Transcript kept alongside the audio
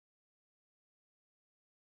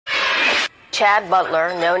Chad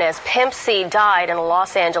Butler, known as Pimp C, died in a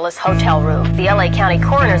Los Angeles hotel room. The LA County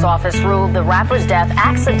Coroner's Office ruled the rapper's death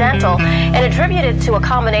accidental and attributed to a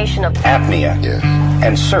combination of apnea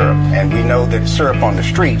and syrup. And we know that syrup on the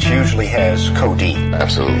streets usually has codeine.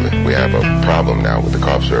 Absolutely. We have a problem now with the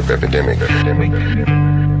cough syrup epidemic.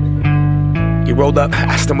 He rolled up,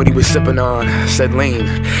 asked him what he was sipping on. Said lean.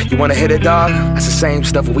 You wanna hit it, dog? That's the same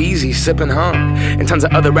stuff Weezy sipping, huh? And tons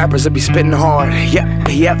of other rappers that be spitting hard. Yep,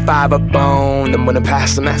 he had 5 up bone. Then when I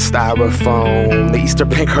passed him that styrofoam, the Easter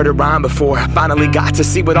pink heard it rhyme before I finally got to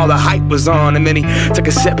see what all the hype was on. And then he took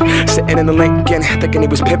a sip, sitting in the Lincoln, thinking he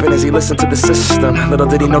was pippin' as he listened to the system. Little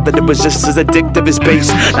did he know that it was just as addictive as bass.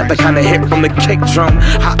 Not the kind of hit from the kick drum.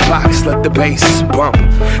 Hot box, let the bass bump.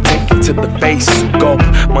 Take it to the face, gulp.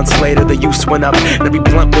 Months later the use went up, and every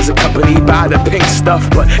blunt was accompanied by the pink stuff.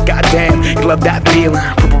 But goddamn, you love that feeling.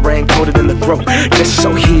 Purple rain coated in the throat, just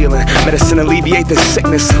so healing. Medicine alleviate the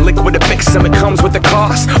sickness, liquid to fix him. It comes with the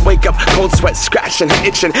cost. Wake up, cold sweat, scratching,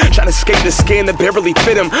 itching, trying to escape the skin that barely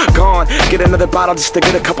fit him. Gone, get another bottle just to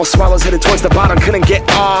get a couple swallows. Headed towards the bottom, couldn't get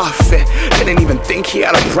off it. Didn't even think he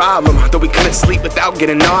had a problem, though he couldn't sleep without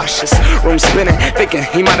getting nauseous. Room spinning, thinking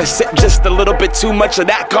he might have sipped just a little bit too much of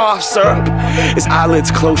that cough syrup. His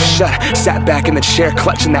eyelids closed shut, sat back in the chair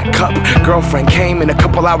clutching that cup. Girlfriend came in a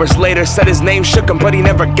couple hours later, said his name shook him, but he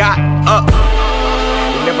never got up.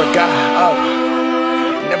 He never got up.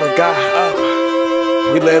 He never got up.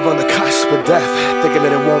 We live on the cusp of death, thinking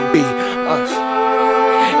that it won't be us.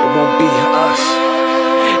 It won't be us.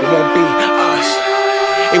 It won't be us.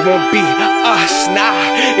 It won't be us. Nah,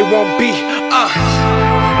 it won't be us.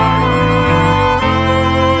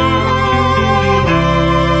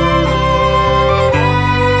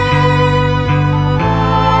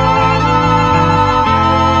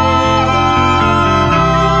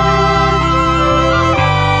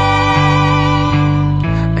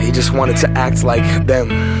 He just wanted to act like them.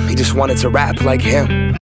 He just wanted to rap like him.